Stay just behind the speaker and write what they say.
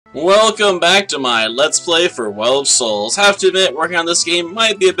Welcome back to my Let's Play for Well of Souls. Have to admit, working on this game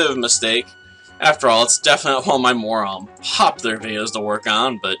might be a bit of a mistake. After all, it's definitely one of my more popular videos to work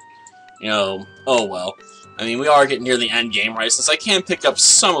on, but, you know, oh well. I mean, we are getting near the end game, right, since I can pick up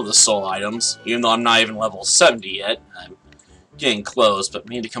some of the soul items, even though I'm not even level 70 yet. I'm getting close, but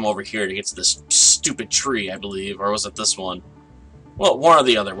we need to come over here to get to this stupid tree, I believe, or was it this one? Well, one or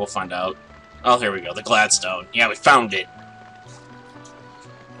the other, we'll find out. Oh, here we go, the gladstone. Yeah, we found it.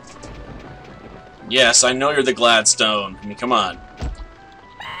 Yes, I know you're the gladstone. I mean, come on.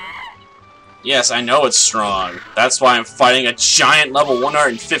 Yes, I know it's strong. That's why I'm fighting a giant level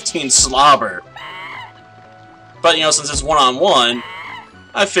 115 slobber. But, you know, since it's one-on-one,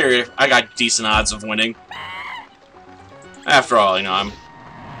 I figured I got decent odds of winning. After all, you know,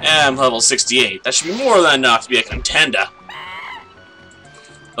 I'm level 68. That should be more than enough to be a contender.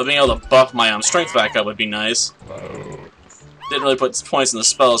 But being able to buff my strength back up would be nice. Didn't really put points in the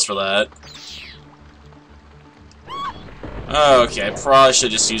spells for that. Okay, I probably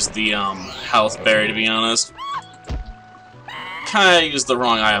should just use the health berry, to be honest. Kinda used the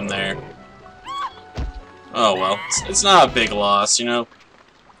wrong item there. Oh well, it's not a big loss, you know.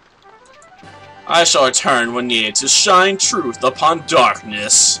 I shall return when needed to shine truth upon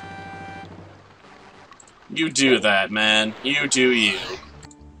darkness. You do that, man. You do you.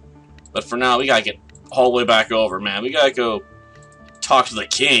 But for now, we gotta get all the way back over, man. We gotta go talk to the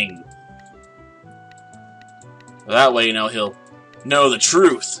king. That way, you know, he'll know the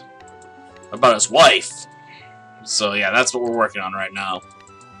truth about his wife. So yeah, that's what we're working on right now.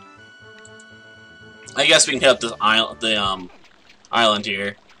 I guess we can hit up this island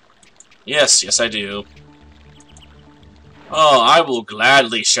here. Yes, I do. Oh, I will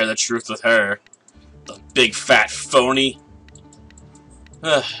gladly share the truth with her. The big fat phony.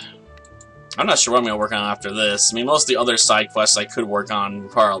 I'm not sure what I'm gonna work on after this. I mean, most of the other side quests I could work on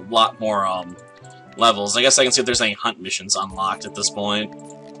require a lot more levels. I guess I can see if there's any hunt missions unlocked at this point.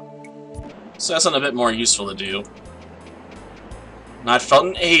 So that's something a bit more useful to do. Not felt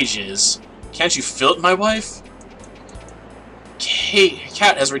in ages. Can't you feel it, my wife?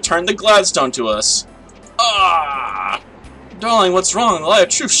 Cat has returned the gladstone to us. Ah! Darling, what's wrong? The light of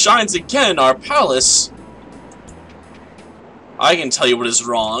truth shines again in our palace. I can tell you what is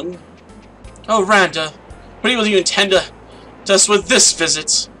wrong. Oh, Randa, what will you intend to us with this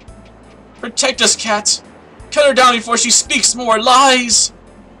visit? Protect us, Cat! Cut her down before she speaks more lies!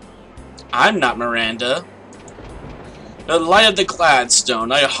 I'm not Miranda. The light of the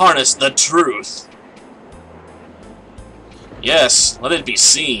gladstone, I harness the truth. Yes, let it be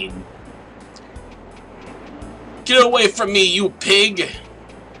seen. Get away from me, you pig!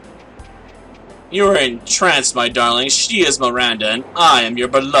 You are entranced, my darling. She is Miranda, and I am your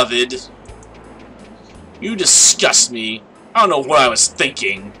beloved. You disgust me. I don't know what I was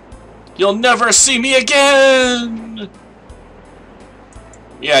thinking. You'll never see me again!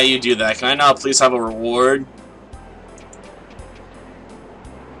 Yeah, you do that. Can I now please have a reward?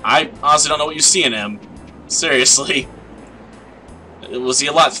 I honestly don't know what you see in him. Seriously. Was he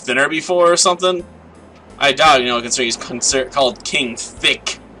a lot thinner before or something? I doubt, you know, considering he's called King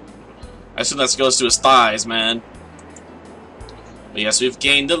Thick. I assume that goes to his thighs, man. But yes, we've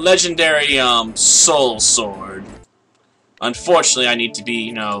gained the legendary, Soul Sword. Unfortunately, I need to be,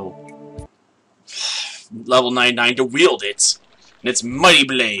 you know, level 99 to wield it. And its mighty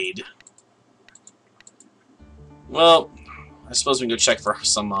blade. Well, I suppose we can go check for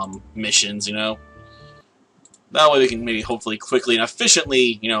some, missions, you know. That way we can maybe hopefully quickly and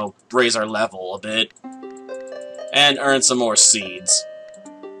efficiently, you know, raise our level a bit. And earn some more seeds.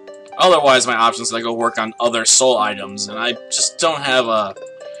 Otherwise, my options are to go work on other soul items, and I just don't have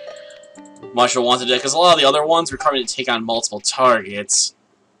much of a want to do, because a lot of the other ones require me to take on multiple targets.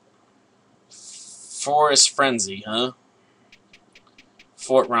 Forest Frenzy, huh?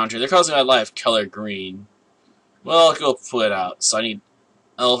 Fort Roundtree. They're causing my life color green. Well, I'll go put it out. So I need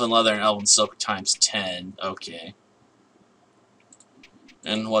elven leather and elven silk times 10. Okay.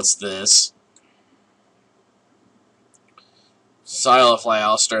 And what's this? Silafly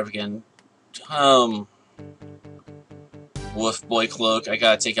Alistair again. Wolf Boy Cloak. I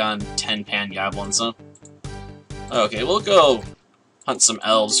gotta take on 10 pan goblins, huh? Okay, we'll go hunt some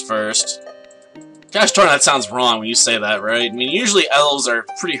elves first. Gosh darn, that sounds wrong when you say that, right? I mean, usually elves are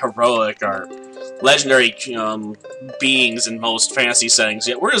pretty heroic, or legendary beings in most fantasy settings.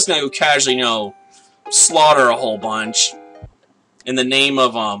 Yet we're just gonna go casually, you know, slaughter a whole bunch in the name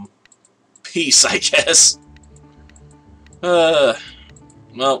of peace, I guess. Well,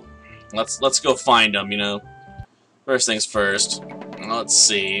 let's go find them, you know. First things first. Let's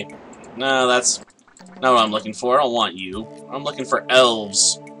see. No, that's not what I'm looking for. I don't want you. I'm looking for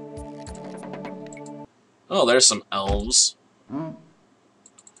elves. Oh, there's some elves.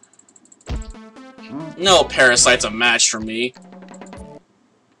 No parasite's a match for me.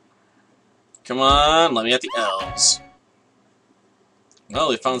 Come on, let me at the elves. Well,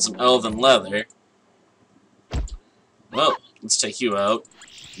 we found some elven leather. Well, let's take you out.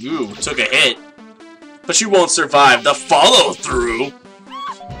 Ooh, took a hit. But you won't survive the follow-through!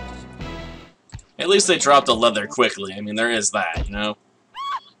 At least they dropped the leather quickly. I mean, there is that, you know?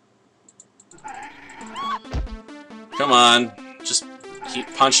 Come on. Just keep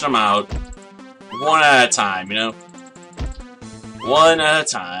punching them out. One at a time, you know? One at a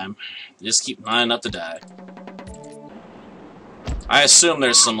time. Just keep lining up to die. I assume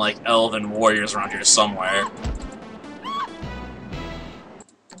there's some, like, elven warriors around here somewhere.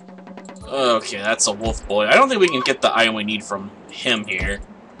 Okay, that's a wolf boy. I don't think we can get the item we need from him here.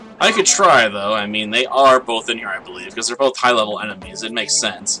 I could try, though. I mean, they are both in here, I believe, because they're both high-level enemies. It makes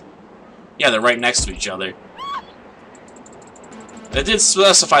sense. Yeah, they're right next to each other. They did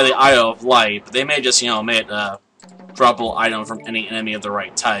specify the Eye of Light, but they may just, you know, make it a droppable item from any enemy of the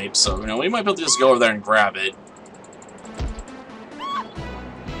right type. So, you know, we might be able to just go over there and grab it.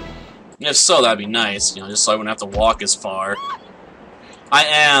 And if so, that'd be nice, you know, just so I wouldn't have to walk as far. I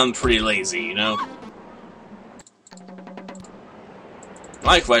am pretty lazy, you know?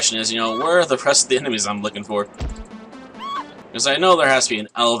 My question is, you know, where are the rest of the enemies I'm looking for? Because I know there has to be an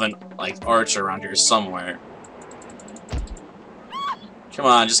elven, like, archer around here somewhere. Come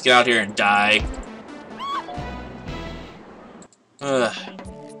on, just get out here and die. Ugh.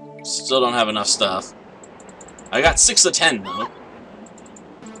 Still don't have enough stuff. I got 6 of 10, though.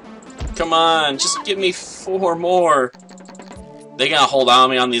 Come on, just give me 4 more. They gonna hold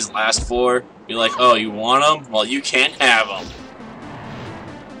on me on these last 4? Be like, oh, you want them? Well, you can't have them.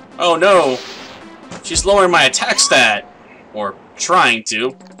 Oh no! She's lowering my attack stat! Or trying to.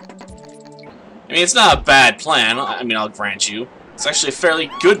 I mean, it's not a bad plan, I mean, I'll grant you. It's actually a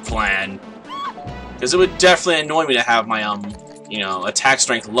fairly good plan. Because it would definitely annoy me to have my, you know, attack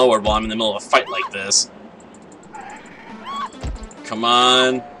strength lowered while I'm in the middle of a fight like this. Come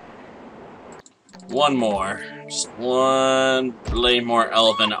on. One more. Just one blade more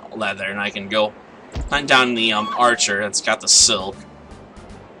elven leather, and I can go hunt down the archer that's got the silk.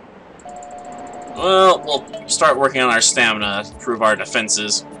 Well, we'll start working on our stamina to improve our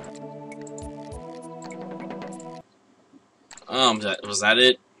defenses. Was that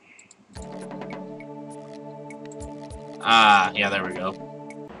it? Ah, yeah, there we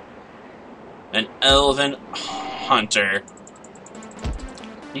go. An elven hunter.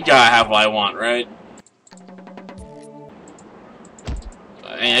 You gotta have what I want, right?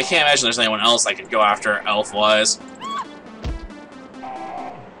 I mean, I can't imagine there's anyone else I could go after elf-wise.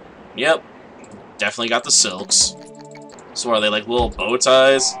 Yep. Definitely got the silks. So are they like little bow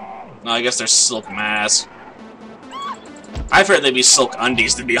ties? No, I guess they're silk masks. I feared they'd be silk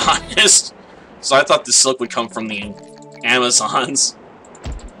undies, to be honest. So I thought the silk would come from the Amazons.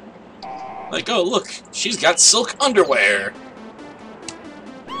 Like, oh look, she's got silk underwear.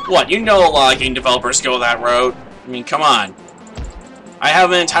 What, you know a lot of game developers go that route. I mean, come on. I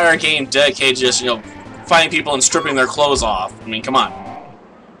have an entire game dedicated to just, you know, finding people and stripping their clothes off. I mean, come on.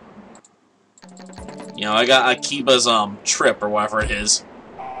 You know, I got Akiba's, trip, or whatever it is.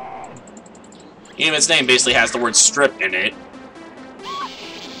 Even its name basically has the word strip in it.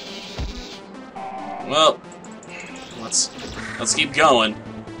 Well, let's keep going.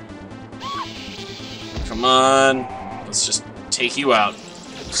 Come on. Let's just take you out,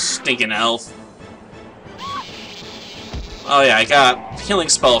 stinking elf. Oh yeah, I got a healing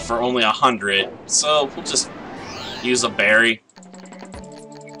spell for only 100, so we'll just use a berry.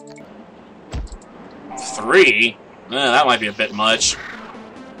 3? That might be a bit much.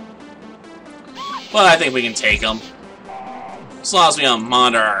 But I think we can take them. As long as we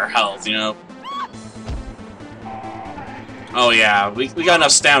monitor our health, you know. Oh yeah, we got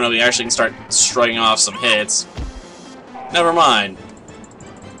enough stamina we actually can start striking off some hits. Never mind.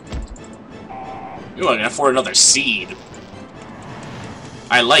 Ooh, I can afford another seed.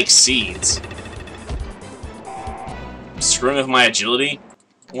 I like seeds. Screwing with my agility?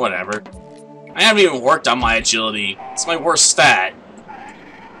 Whatever. I haven't even worked on my agility. It's my worst stat.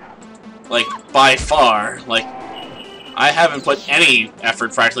 Like, by far. Like, I haven't put any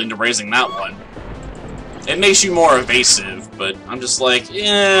effort practically into raising that one. It makes you more evasive, but I'm just like,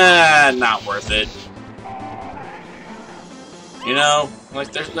 yeah, not worth it. You know?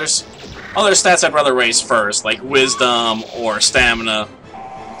 Like, there's other stats I'd rather raise first, like wisdom or stamina.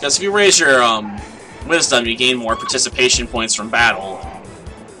 Because if you raise your, wisdom, you gain more participation points from battle.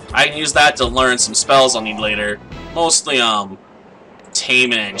 I can use that to learn some spells I'll need later. Mostly,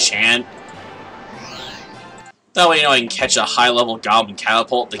 tame and enchant. That way, you know, I can catch a high-level goblin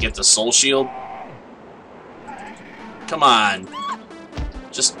catapult to get the soul shield. Come on.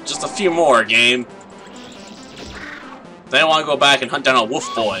 Just a few more, game. Then I want to go back and hunt down a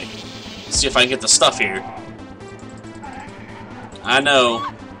wolf boy. See if I can get the stuff here. I know.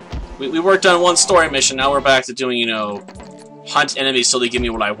 We worked on one story mission, now we're back to doing, you know, hunt enemies till they give me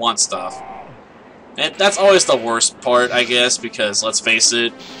what I want stuff. And that's always the worst part, I guess, because, let's face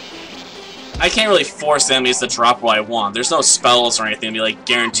it, I can't really force the enemies to drop what I want. There's no spells or anything to be like,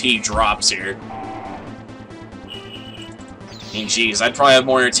 guarantee drops here. I mean, geez, I'd probably have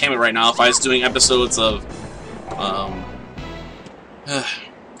more entertainment right now if I was doing episodes of,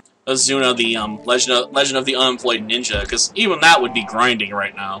 Azuna, the, Legend of the Unemployed Ninja, because even that would be grinding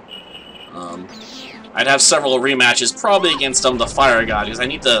right now. I'd have several rematches, probably against the Fire God, because I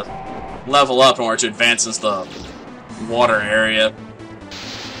need to level up in order to advance into the water area.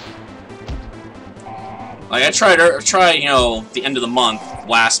 Like, I tried, you know, the end of the month,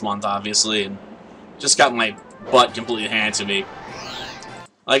 last month, obviously, and just got my butt completely handed to me.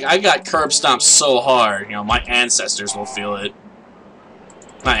 Like, I got curb stomped so hard, you know, my ancestors will feel it.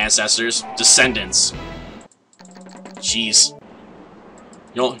 Not ancestors, descendants. Jeez.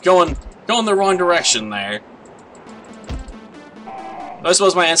 You know, going the wrong direction there. But I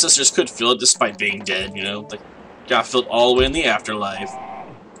suppose my ancestors could feel it despite being dead, you know? They got felt all the way in the afterlife.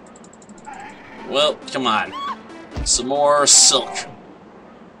 Well, come on. Some more silk.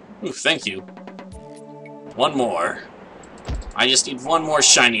 Ooh, thank you. One more. I just need one more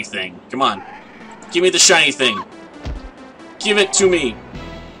shiny thing. Come on. Give me the shiny thing. Give it to me.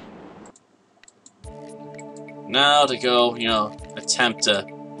 Now to go, you know, attempt to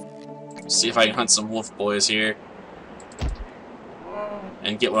see if I can hunt some wolf boys here.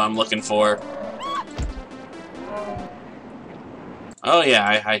 And get what I'm looking for. Oh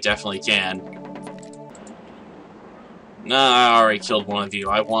yeah, I definitely can. Nah, I already killed one of you.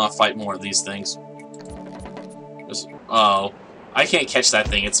 I want to fight more of these things. Oh, I can't catch that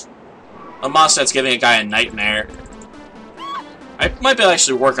thing. It's a monster that's giving a guy a nightmare. I might be able to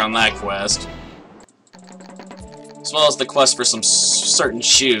actually work on that quest. As well as the quest for some certain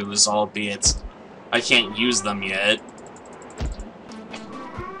shoes, albeit I can't use them yet.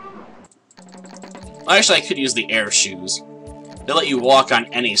 Actually, I could use the air shoes. They let you walk on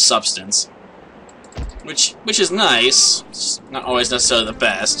any substance. Which is nice. It's not always necessarily the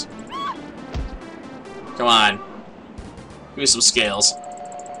best. Come on. Give me some scales.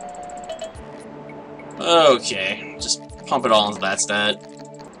 Okay. Just pump it all into that stat.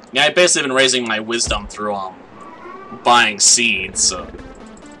 Yeah, I've basically been raising my wisdom through, buying seeds, so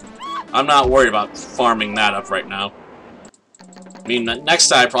I'm not worried about farming that up right now. I mean, next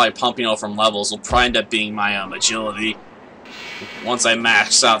time I probably pump, you know, from levels will probably end up being my, agility. Once I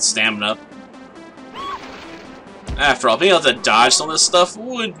max out stamina. After all, being able to dodge some of this stuff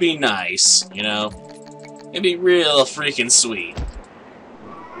would be nice, you know? It'd be real freaking sweet.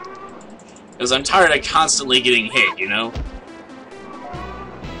 Because I'm tired of constantly getting hit, you know?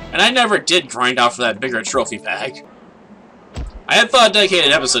 And I never did grind out for that bigger trophy bag. I had thought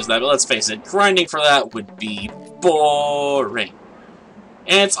dedicated episodes to that, but let's face it, grinding for that would be boring.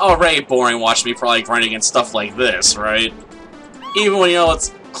 And it's already boring watching me probably grind against stuff like this, right? Even when, you know,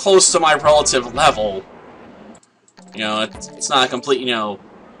 it's close to my relative level. You know, it's not a complete, you know,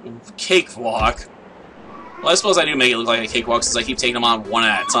 cakewalk. Well, I suppose I do make it look like a cakewalk since I keep taking them on one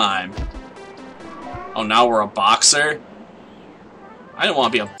at a time. Oh, now we're a boxer? I didn't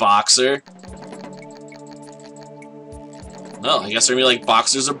want to be a boxer. Well, I guess they're gonna be like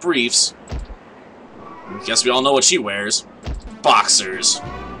boxers or briefs. I guess we all know what she wears. Boxers.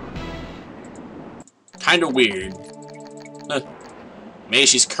 Kinda weird. Maybe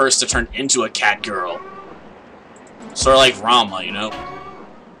she's cursed to turn into a cat girl. Sort of like Rama, you know?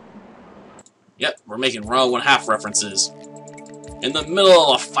 Yep, we're making Rama 1/2 references. In the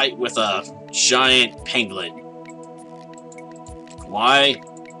middle of a fight with a giant penguin. Why?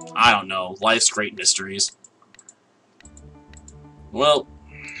 I don't know. Life's great mysteries. Well,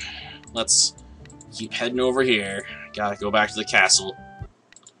 let's keep heading over here. Gotta go back to the castle.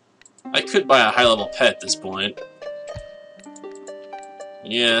 I could buy a high-level pet at this point.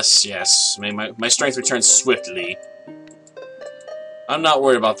 Yes, yes. May my strength returns swiftly. I'm not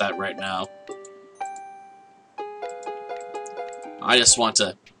worried about that right now. I just want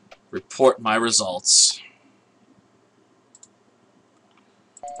to report my results.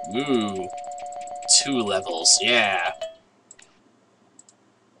 Ooh. 2 levels, yeah.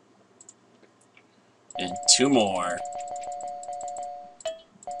 And 2 more.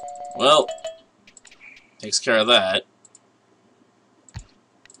 Well, takes care of that.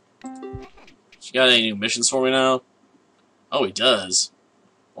 You got any new missions for me now? Oh, he does.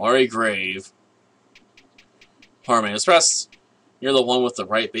 Ori Grave. Harmony Express. You're the one with the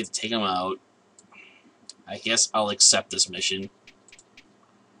right bait to take him out. I guess I'll accept this mission.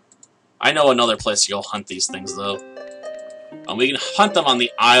 I know another place to go hunt these things, though. We can hunt them on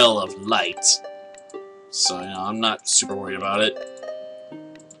the Isle of Light. So, you know, I'm not super worried about it.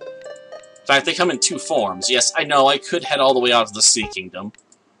 In fact, they come in 2 forms. Yes, I know, I could head all the way out to the Sea Kingdom.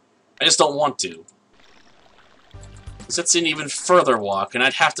 I just don't want to. Because it's an even further walk, and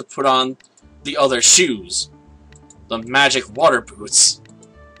I'd have to put on the other shoes. The magic water boots.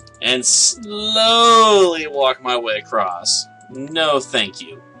 And slowly walk my way across. No, thank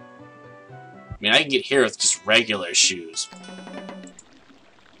you. I mean, I can get here with just regular shoes.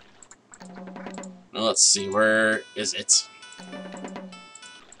 Now, let's see, where is it?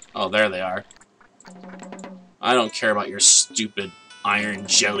 Oh, there they are. I don't care about your stupid iron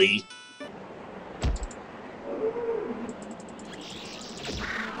jelly.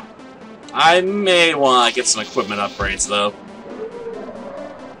 I may want to get some equipment upgrades, though.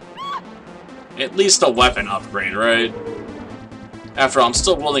 At least a weapon upgrade, right? After all, I'm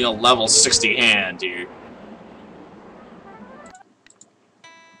still wielding a level 60 hand here.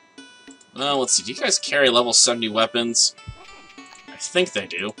 Well, let's see. Do you guys carry level 70 weapons? I think they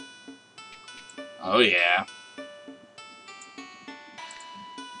do. Oh, yeah.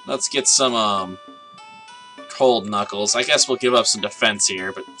 Let's get some, cold knuckles. I guess we'll give up some defense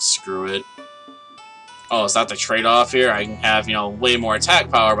here, but screw it. Oh, is that the trade-off here? I can have, you know, way more attack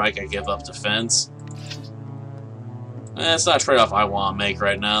power, but I can give up defense. It's not a trade-off I want to make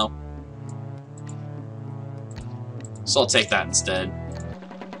right now. So I'll take that instead.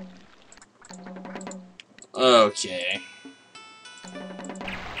 Okay.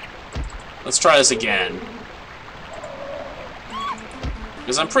 Let's try this again.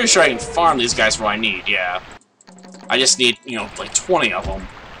 Because I'm pretty sure I can farm these guys for what I need, yeah. I just need, you know, like 20 of them.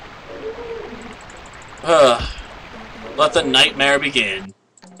 Let the nightmare begin.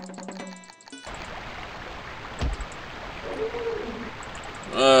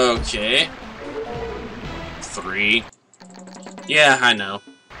 Okay. 3. Yeah, I know.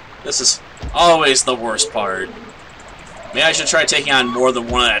 This is always the worst part. Maybe I should try taking on more than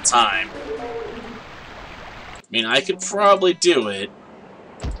one at a time. I mean, I could probably do it.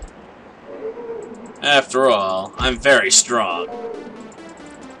 After all, I'm very strong.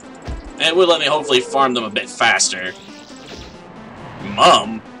 And it would let me hopefully farm them a bit faster.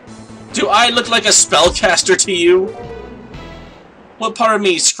 Mum? Do I look like a spellcaster to you? What part of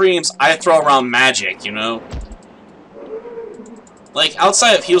me screams, I throw around magic, you know? Like,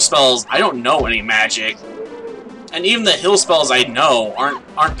 outside of heal spells, I don't know any magic. And even the heal spells I know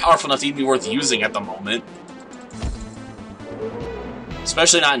aren't powerful enough to even be worth using at the moment.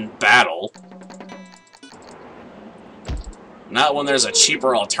 Especially not in battle. Not when there's a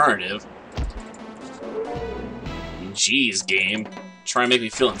cheaper alternative. Jeez, game. Trying to make me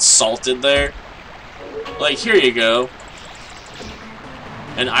feel insulted there. Like, here you go.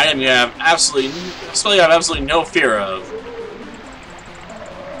 An item you have absolutely no fear of.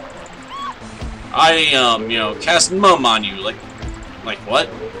 I, you know, cast Mum on you. Like what?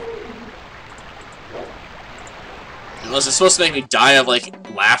 Unless it's supposed to make me die of, like,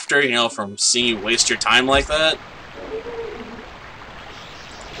 laughter, you know, from seeing you waste your time like that.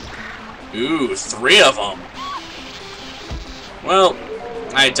 Ooh, 3 of them. Well,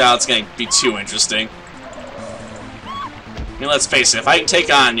 I doubt it's going to be too interesting. I mean, let's face it, if I can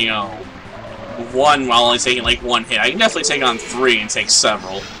take on, you know, 1 while only taking, like, 1 hit, I can definitely take on 3 and take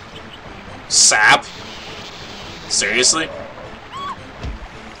several. Sap? Seriously?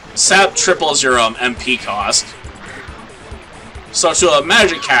 Sap triples your, MP cost. So to a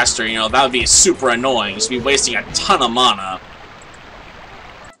magic caster, you know, that would be super annoying. Just be wasting a ton of mana.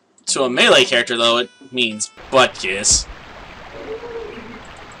 To a melee character, though, it means butt kiss.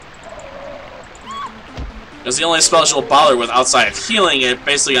 Because the only spells you'll bother with outside of healing it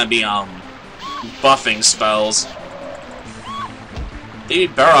basically gonna be, buffing spells. They'd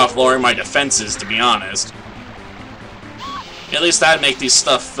be better off lowering my defenses, to be honest. At least that'd make these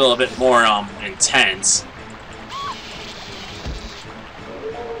stuff feel a bit more, intense.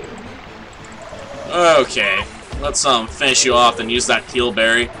 Okay, let's, finish you off and use that heal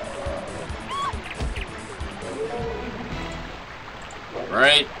berry.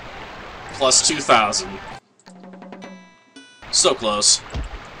 Right? Plus 2,000. So close.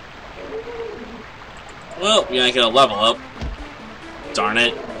 Well, we ain't gonna level up. Darn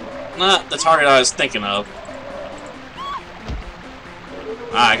it. Not the target I was thinking of.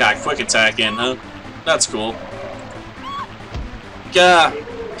 Ah, I got a quick attack in, huh? That's cool.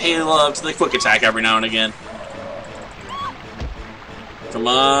 pay love to the quick attack every now and again. Come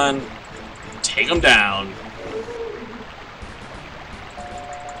on. Take him down.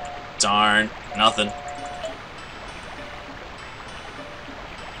 Darn. Nothing.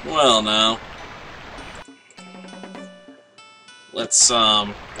 Well, now. Let's,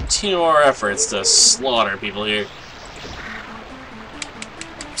 continue our efforts to slaughter people here.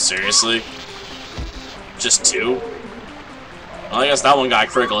 Seriously? Just 2? Well, I guess that one got a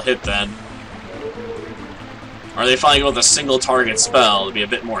critical hit then. Or are they finally going with a single target spell to be a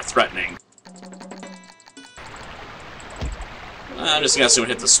bit more threatening? I'm just gonna assume it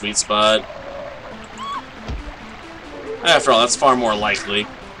hit the sweet spot. After all, that's far more likely.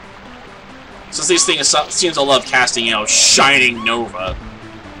 Since these things seem to love casting, you know, Shining Nova.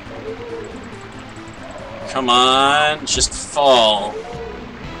 Come on, just fall.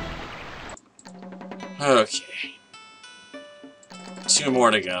 Okay. 2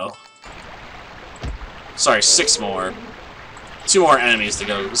 more to go. Sorry, 6 more. 2 more enemies to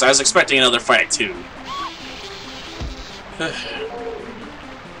go, because I was expecting another fight too.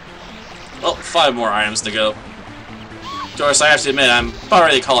 Well, 5 more items to go. Of course, I have to admit, I'm about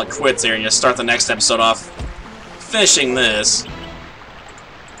ready to call it quits here and just start the next episode off finishing this.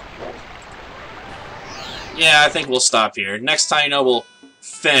 Yeah, I think we'll stop here. Next time, you know, we'll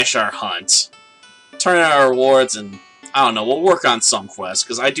finish our hunt. Turn in our rewards, and I don't know, we'll work on some quests,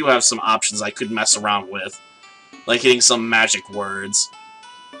 because I do have some options I could mess around with. Like getting some magic words.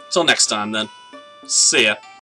 Till next time, then. See ya.